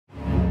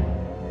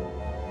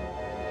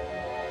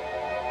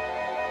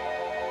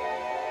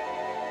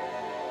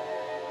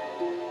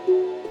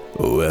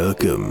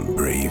Welcome,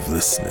 brave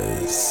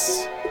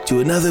listeners,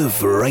 to another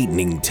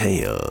frightening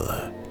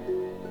tale.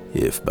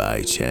 If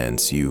by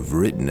chance you've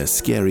written a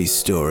scary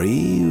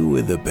story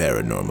with a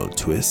paranormal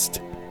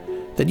twist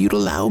that you'd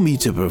allow me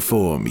to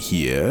perform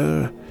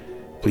here,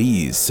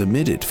 please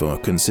submit it for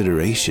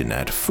consideration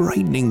at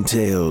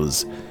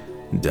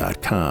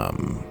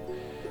frighteningtales.com.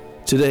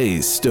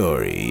 Today's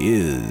story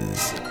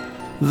is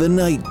The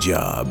Night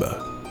Job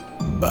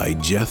by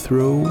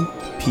Jethro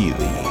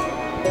Peely.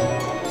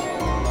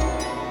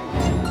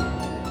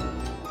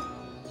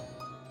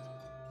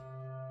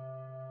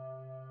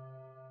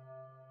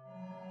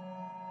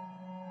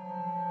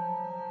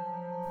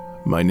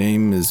 My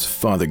name is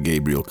Father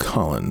Gabriel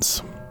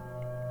Collins,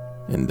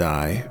 and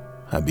I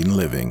have been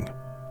living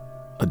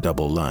a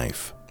double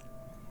life.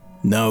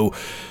 No,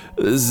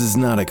 this is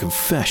not a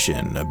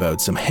confession about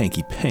some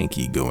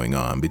hanky-panky going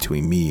on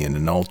between me and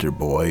an altar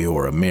boy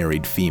or a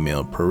married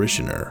female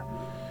parishioner,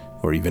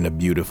 or even a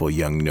beautiful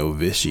young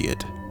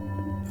novitiate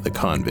at the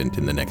convent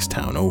in the next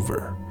town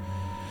over.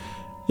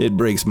 It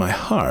breaks my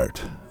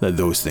heart that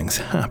those things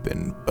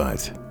happen,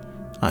 but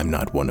I'm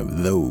not one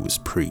of those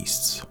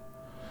priests.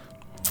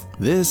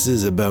 This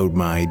is about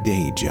my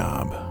day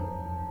job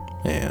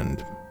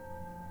and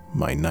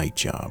my night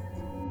job.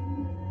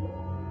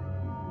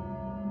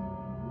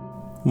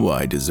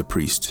 Why does a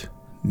priest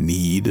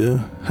need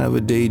to have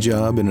a day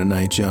job and a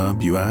night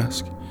job, you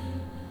ask?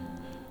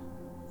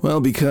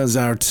 Well, because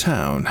our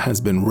town has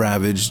been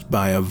ravaged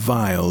by a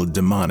vile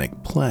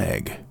demonic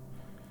plague.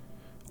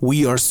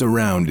 We are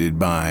surrounded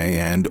by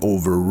and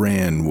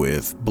overran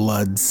with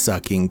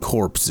blood-sucking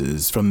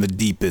corpses from the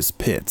deepest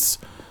pits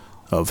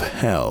of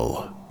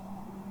hell.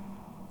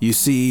 You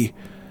see,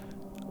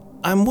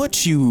 I'm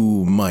what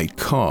you might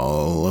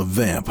call a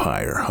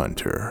vampire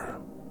hunter.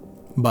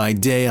 By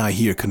day, I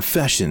hear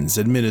confessions,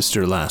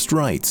 administer last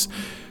rites,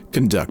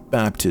 conduct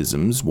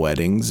baptisms,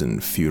 weddings,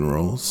 and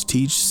funerals,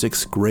 teach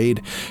 6th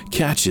grade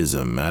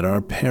catechism at our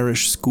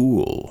parish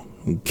school,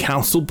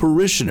 counsel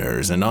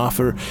parishioners, and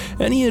offer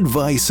any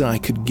advice I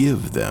could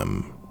give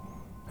them.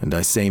 And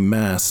I say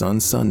Mass on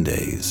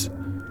Sundays.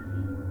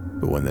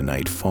 But when the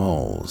night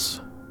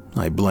falls,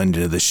 I blend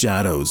into the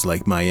shadows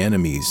like my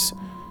enemies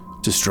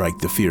to strike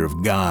the fear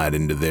of God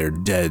into their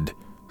dead,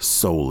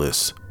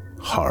 soulless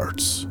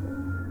hearts.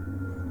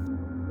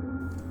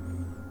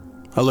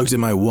 I looked at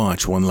my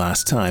watch one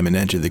last time and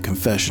entered the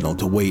confessional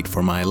to wait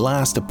for my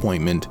last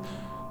appointment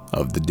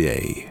of the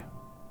day.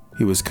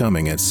 He was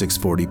coming at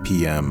 6:40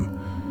 p.m.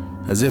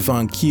 As if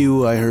on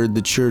cue, I heard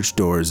the church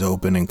doors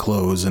open and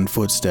close and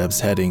footsteps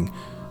heading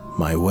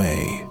my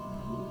way.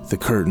 The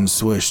curtain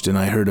swished and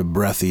I heard a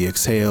breathy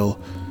exhale,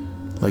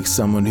 like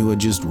someone who had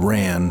just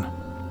ran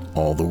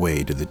all the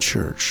way to the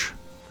church.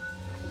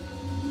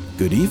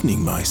 "Good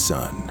evening, my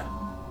son,"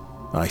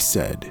 I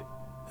said,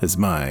 as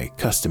my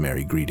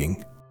customary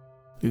greeting.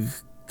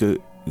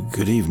 Good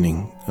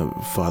evening,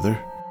 Father,"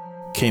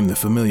 came the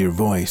familiar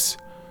voice,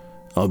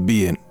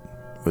 albeit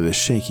with a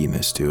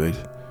shakiness to it,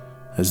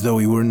 as though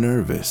he were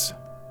nervous.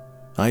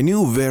 I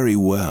knew very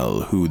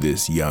well who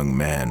this young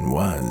man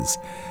was.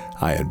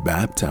 I had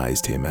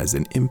baptized him as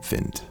an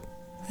infant,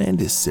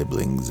 and his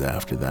siblings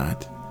after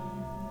that.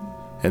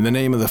 "In the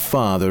name of the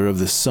Father, of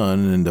the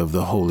Son, and of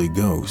the Holy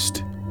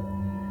Ghost.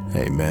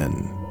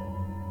 Amen.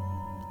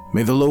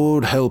 May the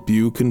Lord help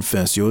you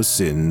confess your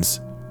sins,"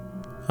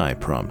 I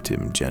prompt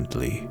him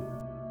gently.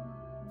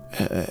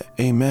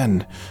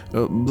 Amen.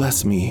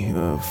 Bless me,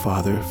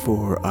 Father,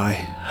 for I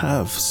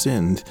have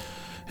sinned.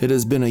 It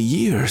has been a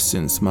year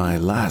since my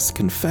last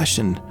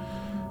confession.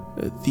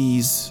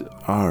 These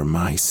are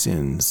my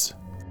sins,"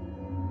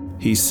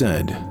 he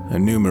said,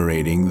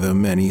 enumerating the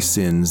many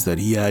sins that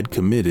he had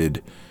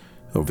committed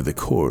over the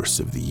course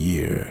of the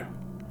year.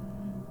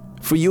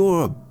 "For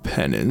your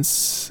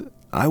penance,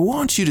 I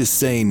want you to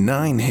say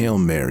 9 Hail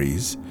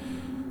Marys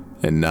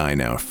and 9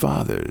 Our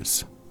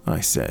Fathers," I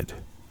said,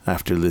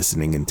 after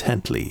listening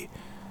intently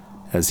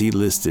as he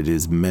listed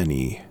his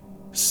many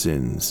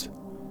sins.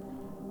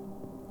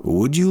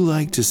 "Would you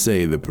like to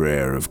say the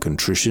prayer of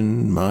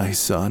contrition, my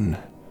son?"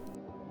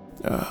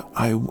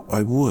 I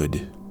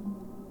would,"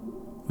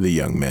 the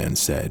young man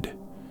said.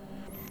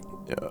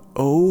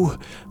 "Oh,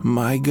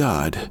 my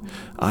God,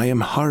 I am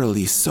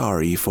heartily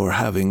sorry for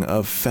having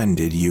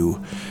offended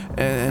you,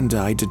 and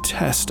I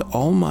detest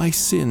all my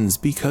sins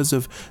because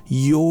of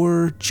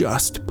your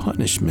just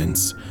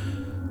punishments,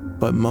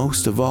 but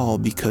most of all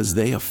because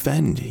they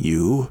offend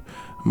you,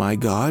 my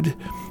God,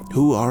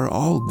 who are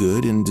all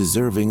good and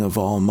deserving of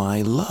all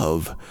my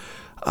love.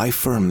 I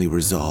firmly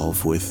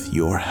resolve, with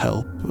your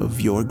help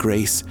of your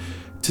grace,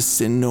 to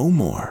sin no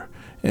more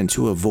and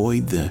to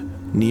avoid the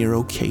near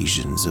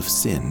occasions of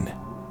sin."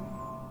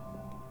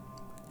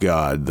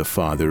 God, the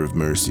Father of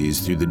mercies,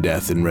 through the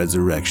death and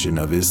resurrection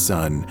of his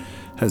Son,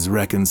 has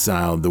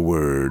reconciled the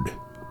Word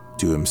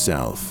to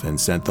himself and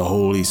sent the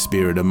Holy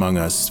Spirit among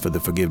us for the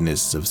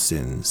forgiveness of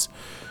sins.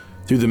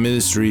 Through the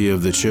ministry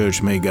of the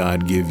Church, may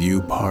God give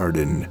you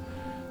pardon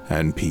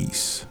and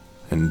peace,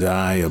 and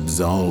I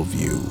absolve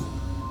you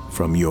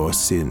from your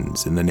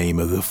sins in the name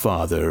of the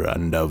Father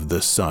and of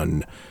the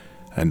Son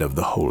and of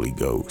the Holy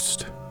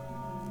Ghost,"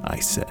 I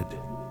said.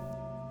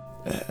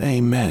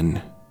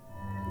 "Amen,"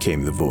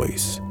 came the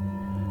voice,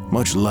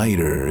 much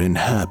lighter and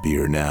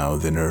happier now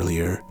than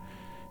earlier.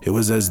 It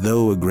was as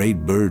though a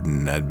great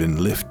burden had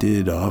been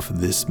lifted off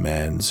this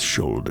man's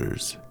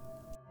shoulders.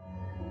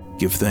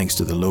 "Give thanks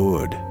to the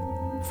Lord,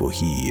 for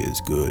he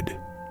is good,"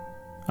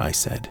 I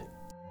said.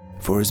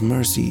 "For his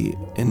mercy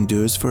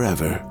endures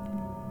forever,"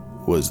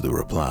 was the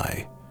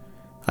reply.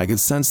 I could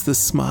sense the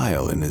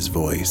smile in his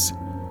voice.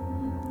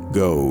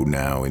 "Go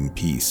now in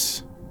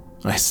peace,"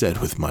 I said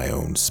with my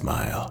own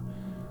smile.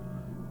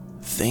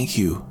 "Thank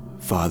you,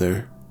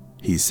 Father,"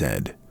 he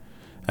said,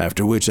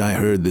 after which I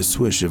heard the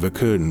swish of a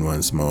curtain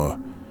once more,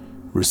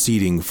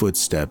 receding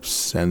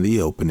footsteps, and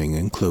the opening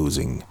and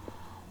closing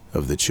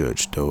of the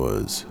church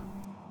doors.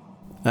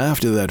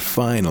 After that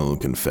final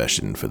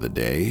confession for the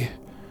day,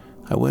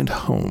 I went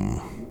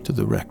home to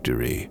the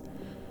rectory.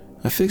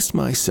 I fixed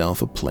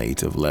myself a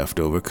plate of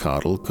leftover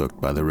caudle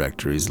cooked by the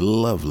rectory's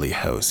lovely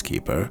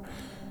housekeeper,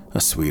 a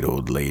sweet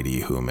old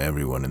lady whom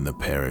everyone in the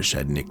parish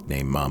had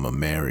nicknamed Mama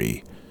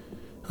Mary.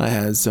 I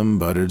had some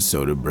buttered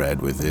soda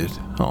bread with it,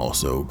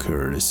 also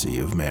courtesy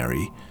of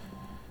Mary.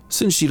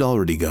 Since she'd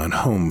already gone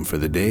home for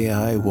the day,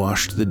 I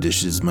washed the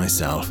dishes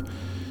myself.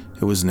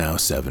 It was now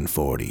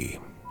 7:40.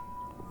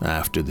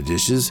 After the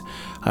dishes,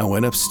 I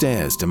went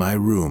upstairs to my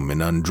room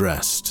and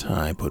undressed.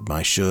 I put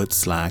my shirt,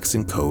 slacks,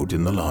 and coat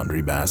in the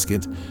laundry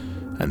basket,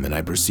 and then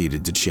I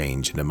proceeded to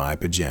change into my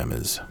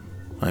pajamas.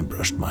 I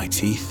brushed my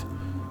teeth,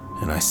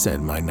 and I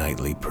said my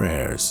nightly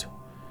prayers.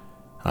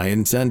 I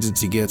intended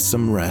to get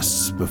some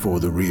rest before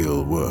the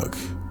real work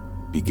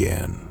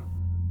began.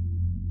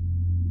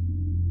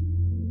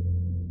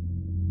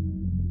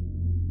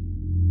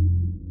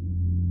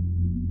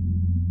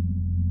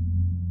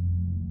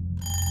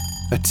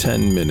 At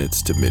 10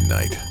 minutes to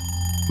midnight,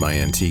 my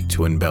antique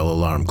twin bell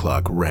alarm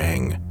clock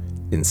rang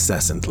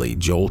incessantly,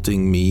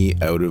 jolting me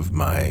out of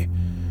my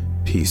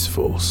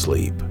peaceful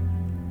sleep.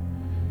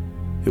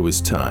 It was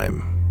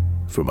time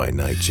for my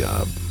night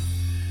job.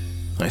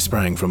 I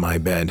sprang from my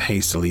bed,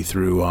 hastily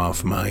threw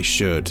off my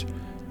shirt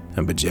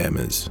and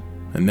pajamas,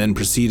 and then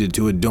proceeded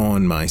to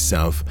adorn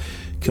myself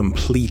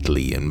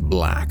completely in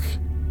black,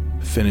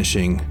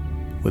 finishing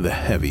with a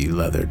heavy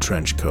leather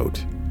trench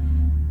coat.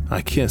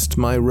 I kissed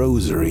my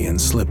rosary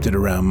and slipped it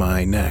around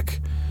my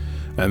neck,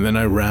 and then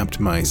I wrapped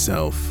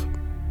myself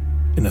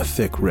in a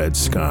thick red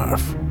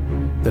scarf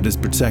that has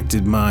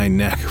protected my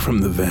neck from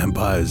the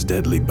vampire's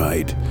deadly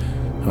bite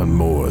on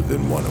more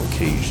than one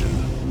occasion.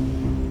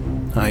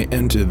 I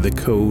entered the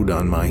code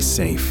on my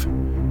safe,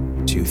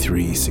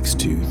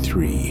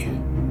 23623,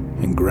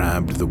 and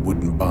grabbed the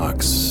wooden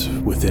box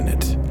within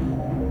it.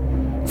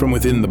 From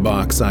within the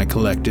box, I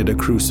collected a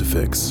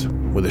crucifix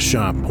with a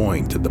sharp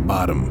point at the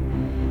bottom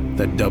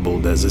that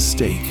doubled as a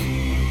stake,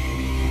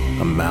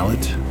 a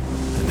mallet,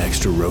 an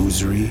extra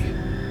rosary,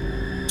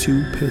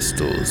 2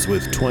 pistols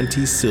with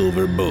 20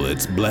 silver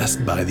bullets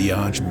blessed by the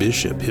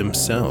Archbishop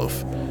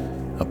himself,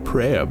 a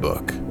prayer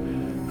book,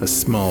 a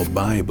small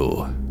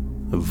Bible,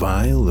 a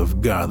vial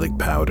of garlic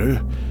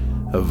powder,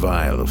 a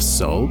vial of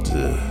salt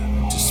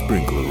to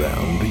sprinkle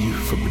around you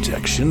for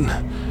protection,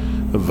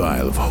 a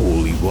vial of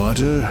holy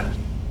water,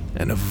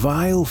 and a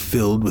vial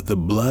filled with the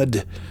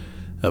blood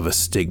of a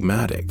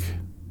stigmatic.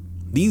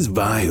 These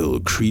vile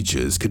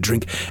creatures could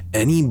drink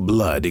any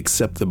blood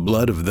except the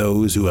blood of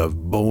those who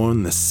have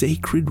borne the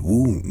sacred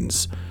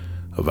wounds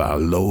of our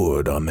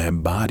Lord on their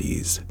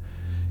bodies.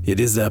 It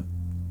is a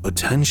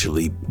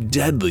potentially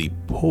deadly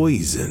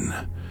poison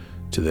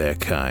to their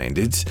kind.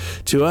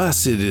 To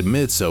us, it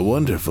emits a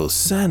wonderful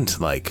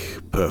scent like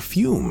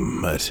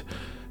perfume, but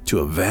to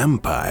a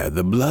vampire,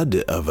 the blood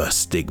of a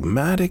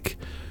stigmatic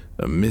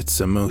emits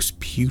a most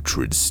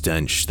putrid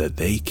stench that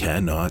they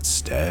cannot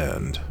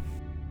stand.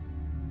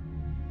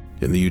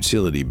 In the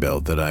utility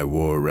belt that I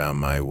wore around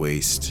my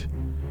waist,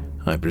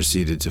 I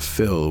proceeded to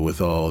fill with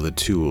all the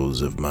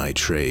tools of my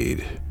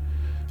trade,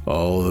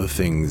 all the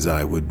things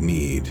I would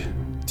need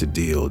to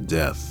deal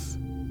death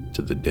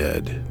to the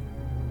dead.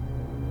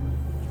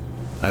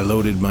 I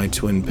loaded my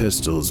twin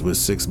pistols with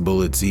 6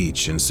 bullets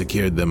each and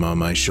secured them on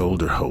my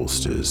shoulder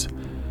holsters.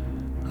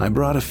 I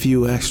brought a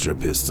few extra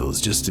pistols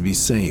just to be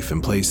safe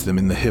and placed them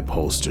in the hip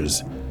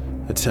holsters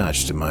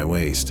attached to my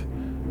waist.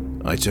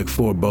 I took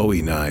 4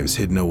 Bowie knives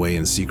hidden away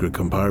in secret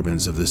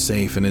compartments of the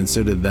safe and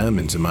inserted them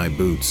into my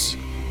boots.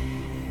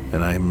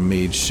 And I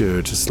made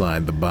sure to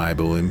slide the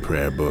Bible and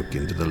prayer book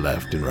into the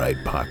left and right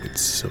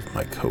pockets of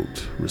my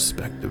coat,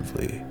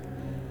 respectively.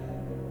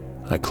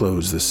 I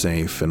closed the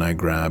safe and I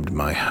grabbed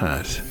my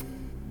hat,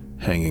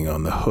 hanging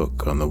on the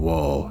hook on the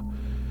wall,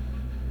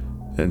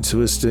 and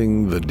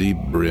twisting the deep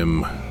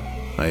brim,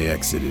 I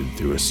exited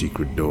through a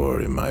secret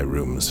door in my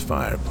room's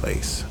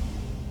fireplace.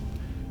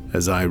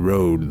 As I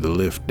rode the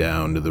lift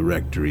down to the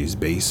rectory's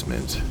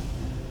basement,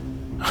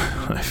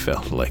 I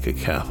felt like a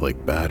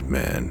Catholic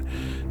Batman.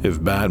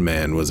 If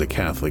Batman was a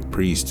Catholic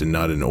priest and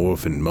not an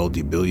orphan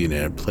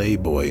multi-billionaire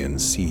playboy and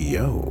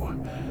CEO,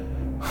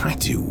 I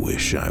do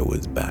wish I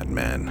was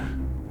Batman.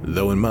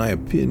 Though in my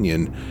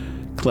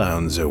opinion,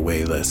 Clowns are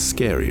way less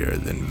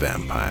scarier than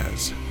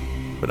vampires,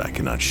 but I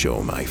cannot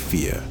show my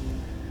fear,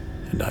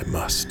 and I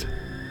must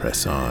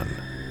press on.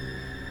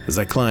 As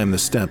I climbed the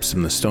steps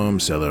from the storm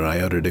cellar, I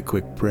uttered a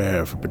quick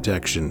prayer for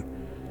protection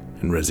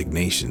and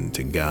resignation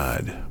to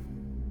God.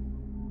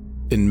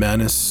 In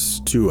manus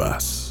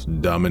tuas,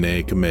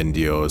 Domine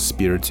commendio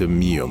spiritum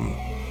meum,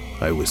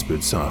 I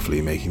whispered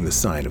softly, making the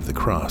sign of the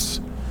cross.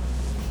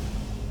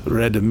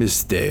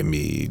 Redemiste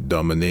me,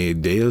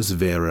 Domine Deus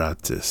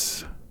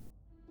veratis.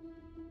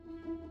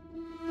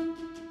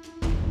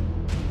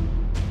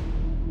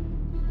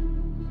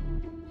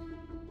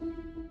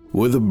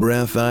 With a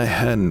breath I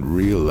hadn't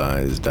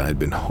realized I'd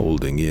been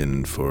holding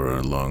in for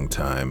a long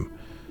time,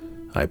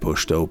 I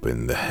pushed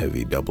open the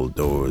heavy double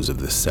doors of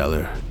the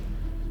cellar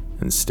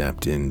and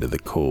stepped into the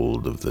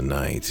cold of the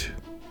night,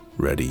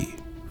 ready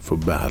for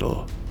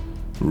battle,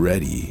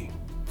 ready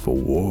for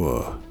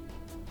war.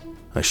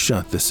 I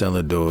shut the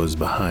cellar doors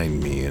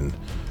behind me and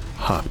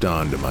hopped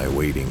onto my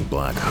waiting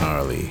black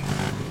Harley.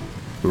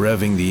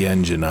 Revving the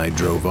engine, I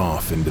drove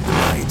off into the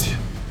night.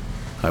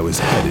 I was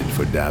headed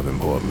for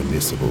Davenport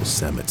Municipal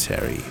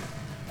Cemetery,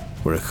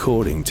 where,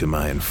 according to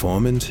my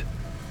informant,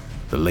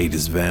 the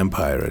latest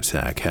vampire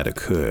attack had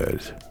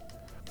occurred.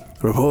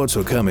 Reports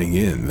were coming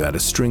in that a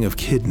string of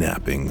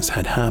kidnappings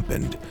had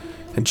happened,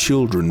 and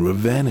children were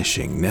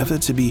vanishing, never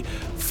to be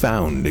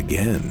found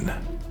again.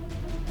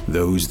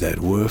 Those that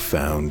were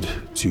found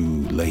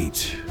too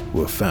late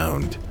were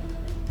found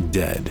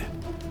dead,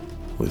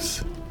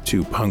 with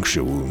 2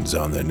 puncture wounds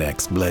on their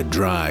necks, bled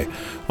dry,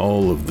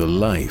 all of the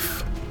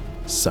life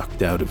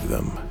sucked out of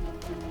them.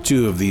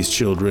 2 of these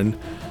children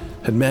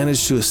had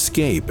managed to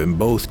escape, and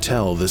both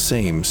tell the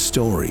same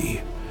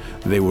story.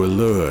 They were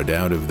lured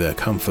out of the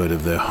comfort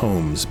of their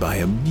homes by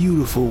a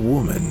beautiful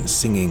woman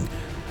singing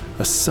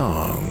a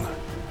song,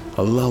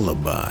 a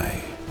lullaby.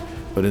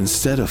 But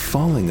instead of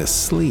falling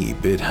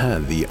asleep, it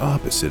had the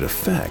opposite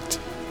effect,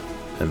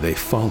 and they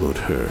followed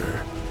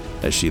her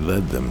as she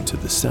led them to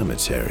the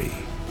cemetery.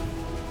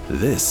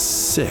 This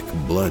sick,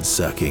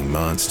 blood-sucking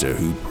monster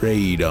who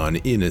preyed on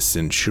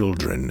innocent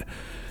children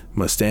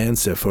must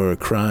answer for her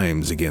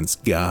crimes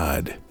against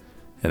God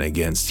and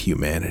against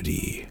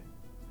humanity.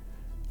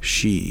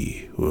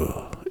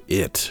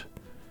 It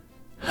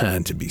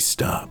had to be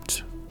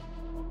stopped.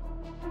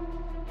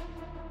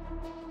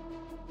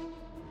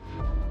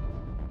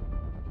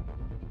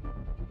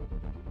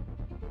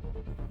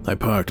 I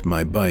parked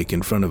my bike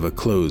in front of a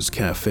closed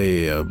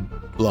cafe a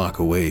block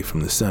away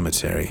from the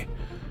cemetery.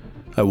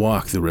 I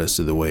walked the rest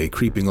of the way,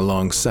 creeping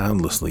along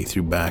soundlessly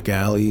through back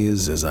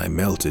alleys as I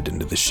melted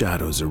into the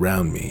shadows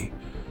around me.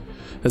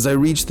 As I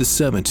reached the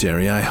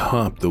cemetery, I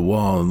hopped the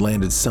wall and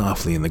landed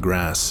softly in the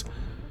grass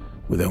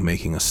without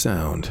making a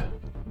sound.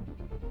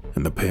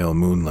 In the pale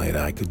moonlight,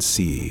 I could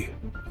see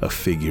a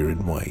figure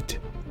in white,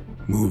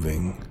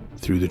 moving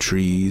through the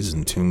trees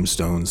and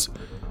tombstones,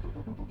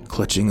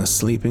 clutching a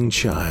sleeping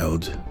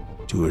child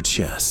to her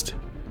chest.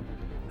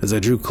 As I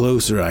drew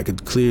closer, I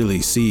could clearly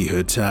see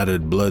her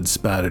tattered,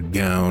 blood-spattered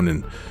gown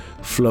and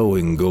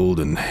flowing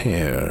golden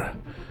hair.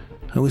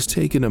 I was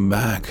taken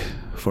aback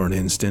for an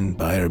instant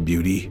by her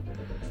beauty.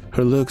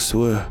 Her looks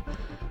were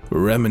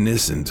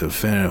reminiscent of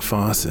Farrah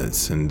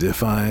Fawcett's, and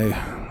if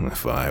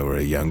I were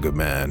a younger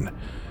man,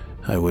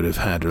 I would have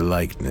had her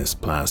likeness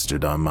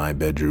plastered on my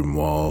bedroom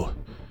wall.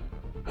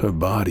 Her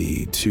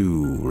body,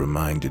 too,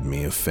 reminded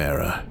me of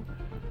Farrah.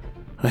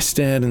 I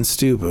stared in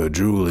stupor,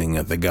 drooling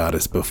at the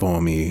goddess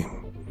before me,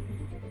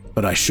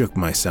 but I shook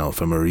myself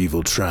from her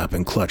evil trap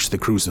and clutched the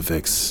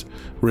crucifix,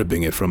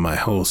 ripping it from my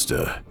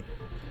holster.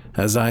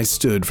 As I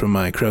stood from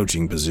my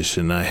crouching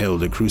position, I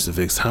held the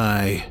crucifix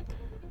high,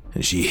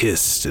 and she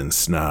hissed and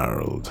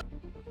snarled.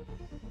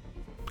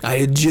 "I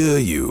adjure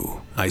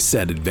you," I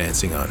said,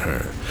 advancing on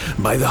her,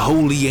 "by the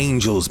holy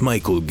angels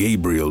Michael,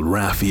 Gabriel,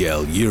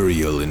 Raphael,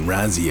 Uriel, and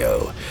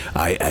Raziel,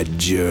 I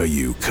adjure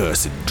you,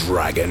 cursed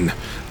dragon,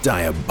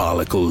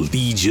 diabolical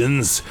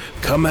legions,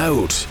 come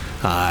out!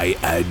 I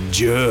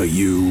adjure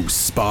you,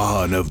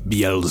 spawn of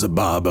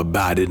Beelzebub,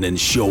 Abaddon, and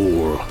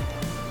Sheol."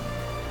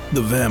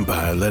 The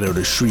vampire let out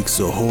a shriek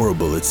so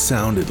horrible it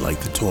sounded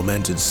like the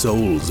tormented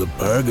souls of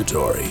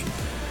purgatory.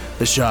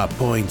 The sharp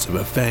points of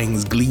her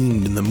fangs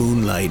gleamed in the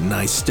moonlight, and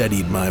I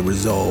steadied my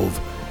resolve,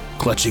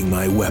 clutching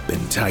my weapon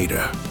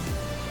tighter.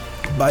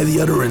 "By the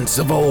utterance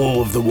of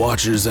all of the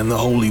Watchers and the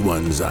Holy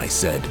Ones," I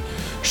said,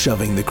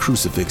 shoving the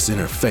crucifix in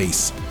her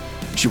face.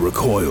 She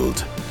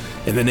recoiled.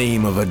 "In the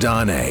name of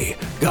Adonai,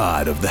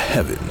 God of the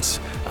heavens,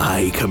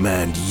 I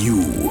command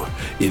you,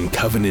 in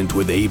covenant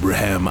with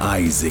Abraham,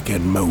 Isaac,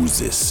 and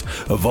Moses,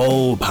 of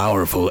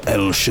all-powerful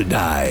El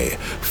Shaddai,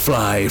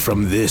 fly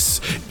from this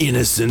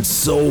innocent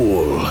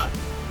soul."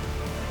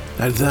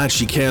 At that,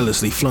 she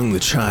carelessly flung the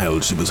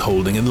child she was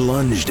holding and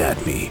lunged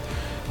at me.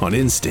 On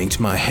instinct,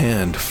 my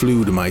hand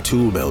flew to my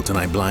tool belt and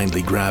I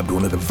blindly grabbed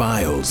one of the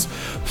vials,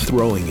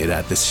 throwing it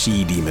at the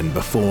she-demon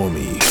before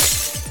me.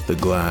 The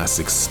glass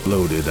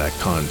exploded at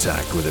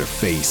contact with her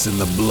face, and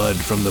the blood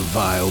from the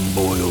vial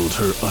boiled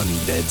her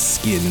undead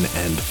skin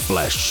and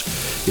flesh.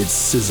 It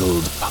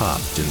sizzled,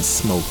 popped, and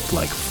smoked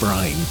like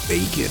frying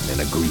bacon in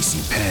a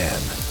greasy pan.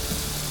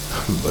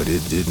 But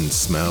it didn't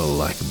smell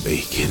like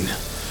bacon.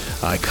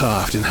 I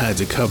coughed and had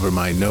to cover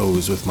my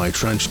nose with my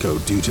trench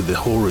coat due to the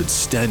horrid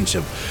stench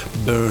of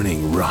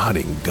burning,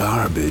 rotting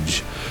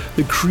garbage.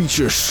 The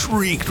creature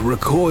shrieked,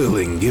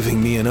 recoiling,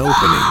 giving me an opening.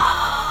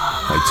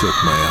 I took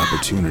my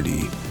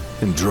opportunity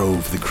and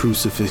drove the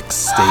crucifix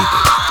stake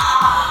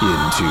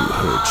into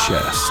her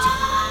chest.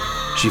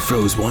 She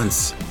froze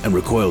once and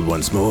recoiled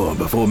once more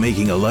before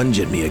making a lunge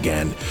at me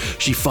again.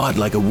 She fought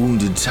like a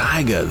wounded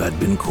tiger that'd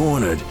been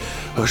cornered.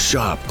 Her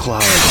sharp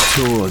claws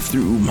tore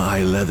through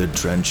my leather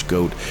trench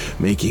coat,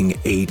 making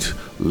 8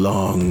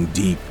 long,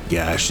 deep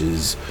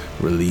gashes,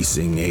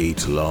 releasing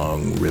 8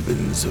 long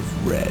ribbons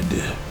of red.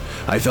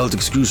 I felt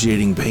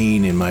excruciating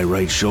pain in my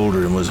right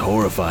shoulder and was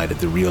horrified at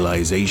the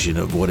realization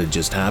of what had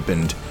just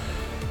happened.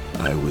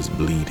 I was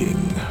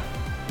bleeding.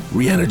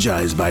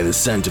 Re-energized by the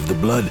scent of the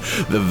blood,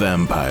 the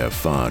vampire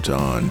fought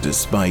on,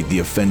 despite the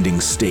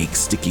offending stake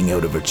sticking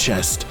out of her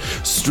chest.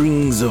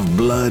 Strings of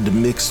blood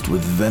mixed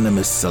with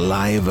venomous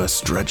saliva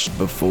stretched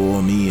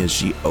before me as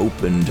she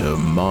opened her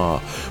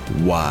maw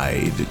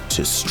wide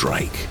to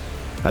strike.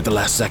 At the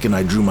last second,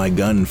 I drew my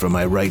gun from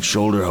my right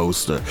shoulder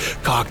holster,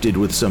 cocked it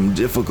with some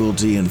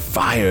difficulty, and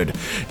fired,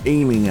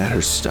 aiming at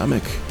her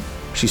stomach.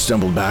 She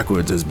stumbled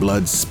backwards as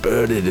blood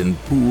spurted and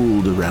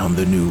pooled around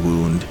the new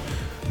wound.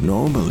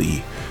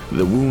 Normally,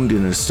 the wound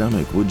in her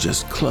stomach would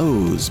just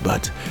close,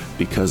 but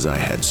because I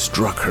had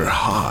struck her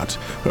heart,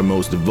 her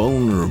most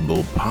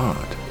vulnerable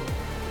part,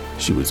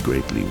 she was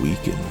greatly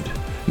weakened,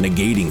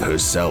 negating her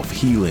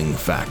self-healing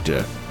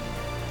factor.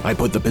 I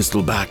put the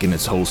pistol back in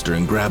its holster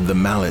and grabbed the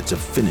mallet to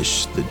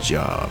finish the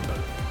job.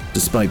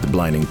 Despite the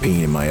blinding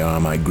pain in my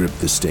arm, I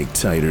gripped the stake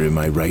tighter in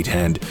my right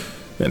hand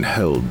and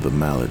held the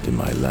mallet in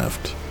my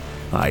left.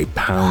 I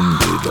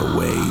pounded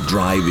away,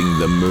 driving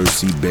the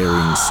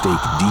mercy-bearing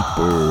stake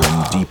deeper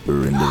and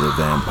deeper into the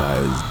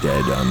vampire's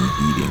dead,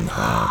 unbeating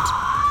heart.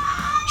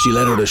 She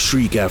let out a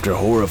shriek after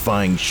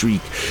horrifying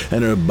shriek,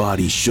 and her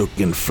body shook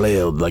and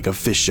flailed like a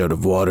fish out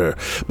of water.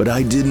 But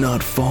I did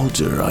not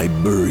falter. I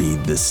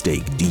buried the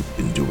stake deep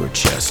into her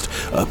chest,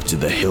 up to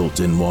the hilt,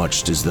 and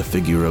watched as the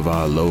figure of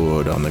our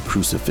Lord on the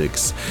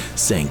crucifix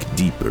sank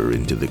deeper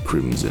into the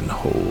crimson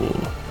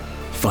hole.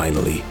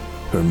 Finally,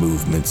 her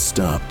movement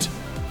stopped,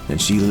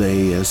 and she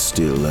lay as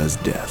still as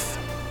death,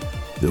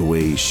 the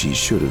way she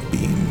should have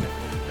been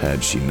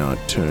had she not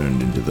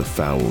turned into the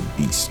foul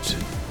beast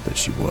that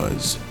she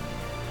was.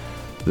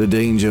 The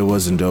danger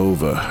wasn't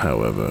over,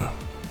 however.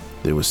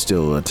 There was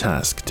still a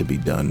task to be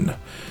done,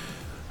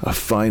 a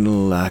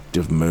final act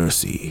of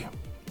mercy.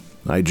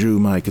 I drew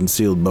my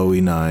concealed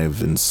Bowie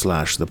knife and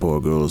slashed the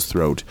poor girl's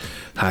throat,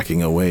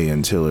 hacking away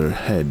until her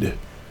head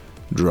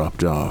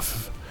dropped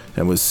off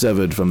and was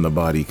severed from the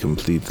body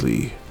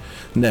completely.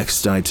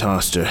 Next, I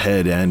tossed her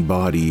head and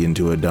body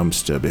into a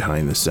dumpster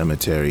behind the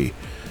cemetery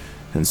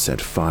and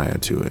set fire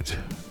to it.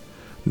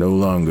 No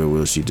longer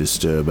will she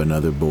disturb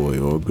another boy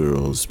or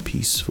girl's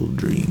peaceful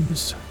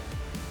dreams.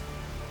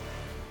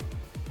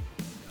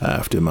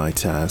 After my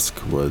task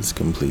was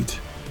complete,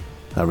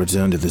 I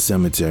returned to the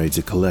cemetery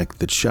to collect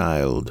the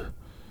child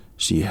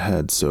she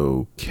had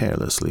so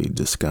carelessly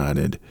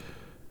discarded.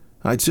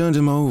 I turned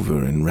him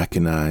over and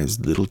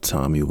recognized little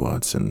Tommy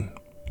Watson,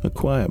 a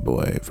choir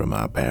boy from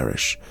our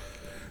parish.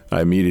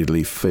 I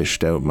immediately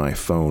fished out my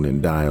phone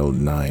and dialed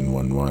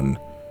 911.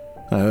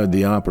 I heard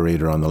the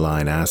operator on the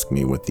line ask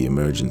me what the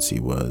emergency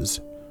was.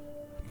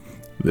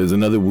 "There's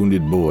another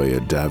wounded boy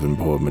at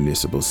Davenport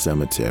Municipal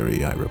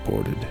Cemetery," I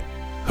reported.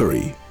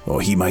 "Hurry,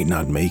 or he might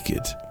not make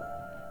it."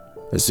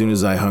 As soon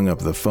as I hung up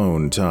the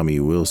phone, Tommy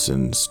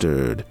Wilson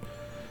stirred,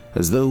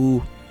 as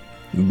though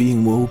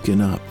being woken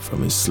up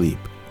from his sleep.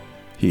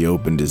 He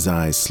opened his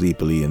eyes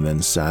sleepily and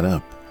then sat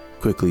up,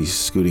 quickly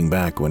scooting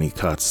back when he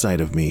caught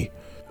sight of me.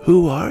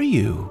 "Who are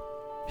you?"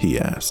 he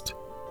asked.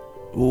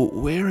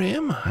 "Where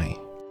am I?"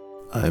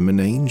 "I'm an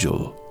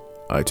angel,"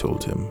 I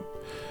told him.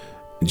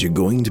 "And you're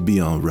going to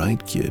be all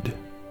right, kid.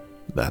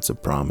 That's a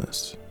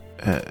promise."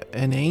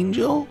 An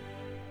angel?"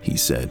 he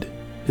said,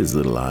 his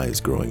little eyes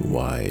growing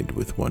wide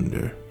with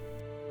wonder.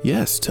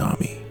 "Yes,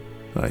 Tommy,"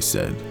 I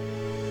said.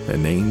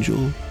 "An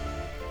angel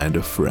and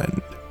a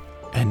friend."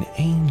 "An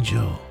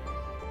angel,"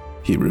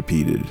 he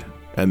repeated,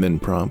 and then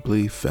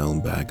promptly fell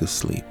back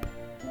asleep.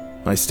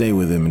 I stayed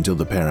with him until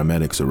the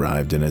paramedics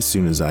arrived, and as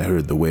soon as I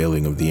heard the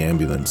wailing of the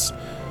ambulance,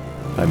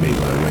 I made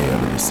my way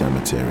out of the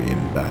cemetery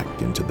and back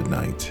into the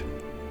night.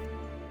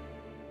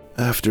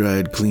 After I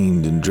had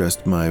cleaned and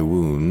dressed my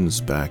wounds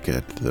back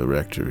at the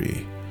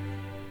rectory,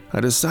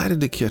 I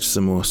decided to catch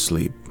some more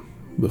sleep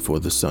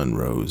before the sun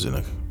rose in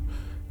a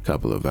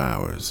couple of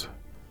hours.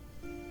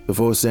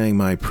 Before saying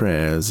my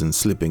prayers and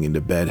slipping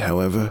into bed,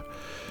 however,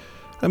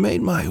 I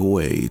made my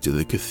way to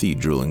the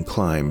cathedral and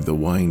climbed the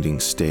winding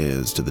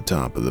stairs to the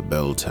top of the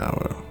bell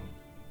tower.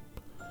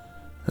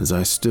 As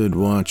I stood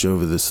watch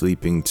over the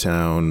sleeping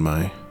town,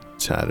 my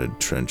tattered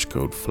trench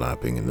coat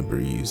flapping in the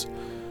breeze.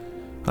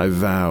 I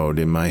vowed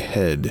in my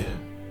head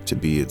to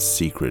be its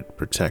secret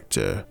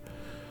protector.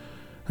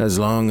 As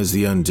long as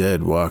the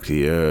undead walked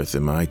the earth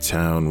and my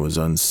town was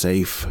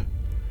unsafe,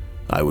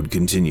 I would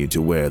continue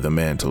to wear the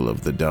mantle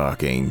of the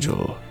Dark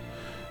Angel.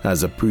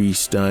 As a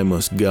priest, I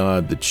must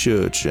guard the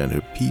church and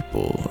her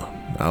people.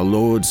 Our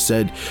Lord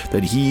said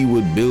that he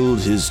would build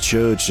his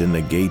church and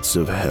the gates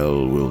of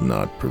hell will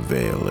not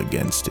prevail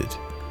against it.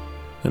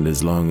 And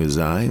as long as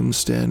I am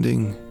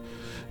standing,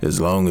 as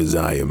long as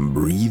I am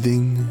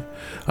breathing,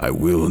 I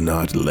will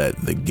not let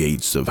the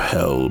gates of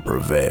hell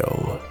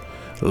prevail.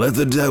 Let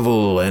the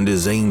devil and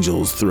his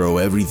angels throw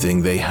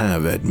everything they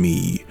have at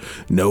me.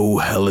 No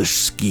hellish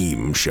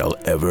scheme shall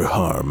ever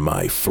harm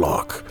my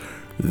flock.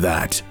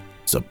 That's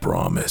a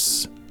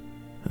promise.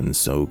 And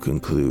so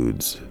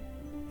concludes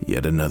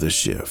yet another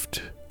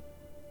shift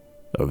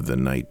of the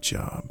night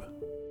job.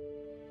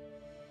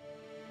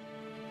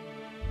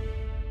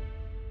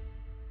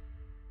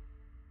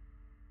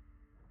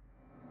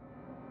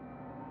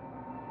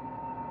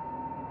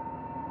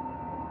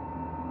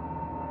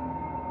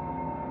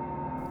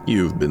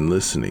 You've been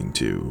listening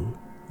to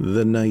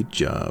The Night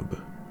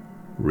Job,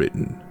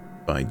 written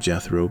by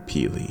Jethro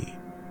Peely,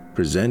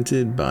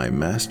 presented by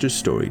Master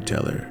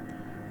Storyteller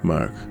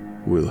Mark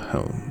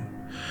Wilhelm.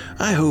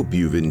 I hope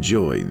you've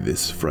enjoyed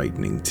this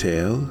frightening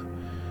tale.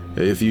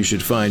 If you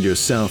should find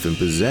yourself in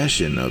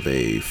possession of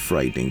a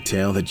frightening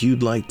tale that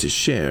you'd like to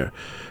share,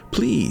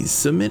 please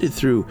submit it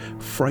through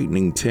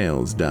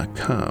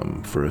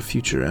frighteningtales.com for a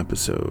future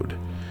episode.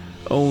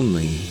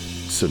 Only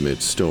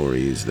submit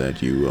stories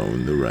that you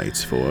own the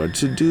rights for.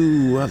 To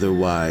do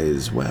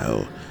otherwise,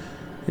 well,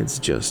 it's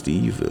just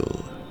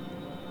evil.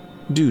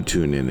 Do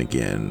tune in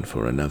again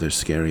for another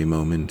scary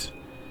moment,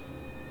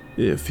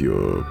 if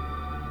you're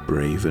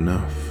brave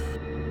enough.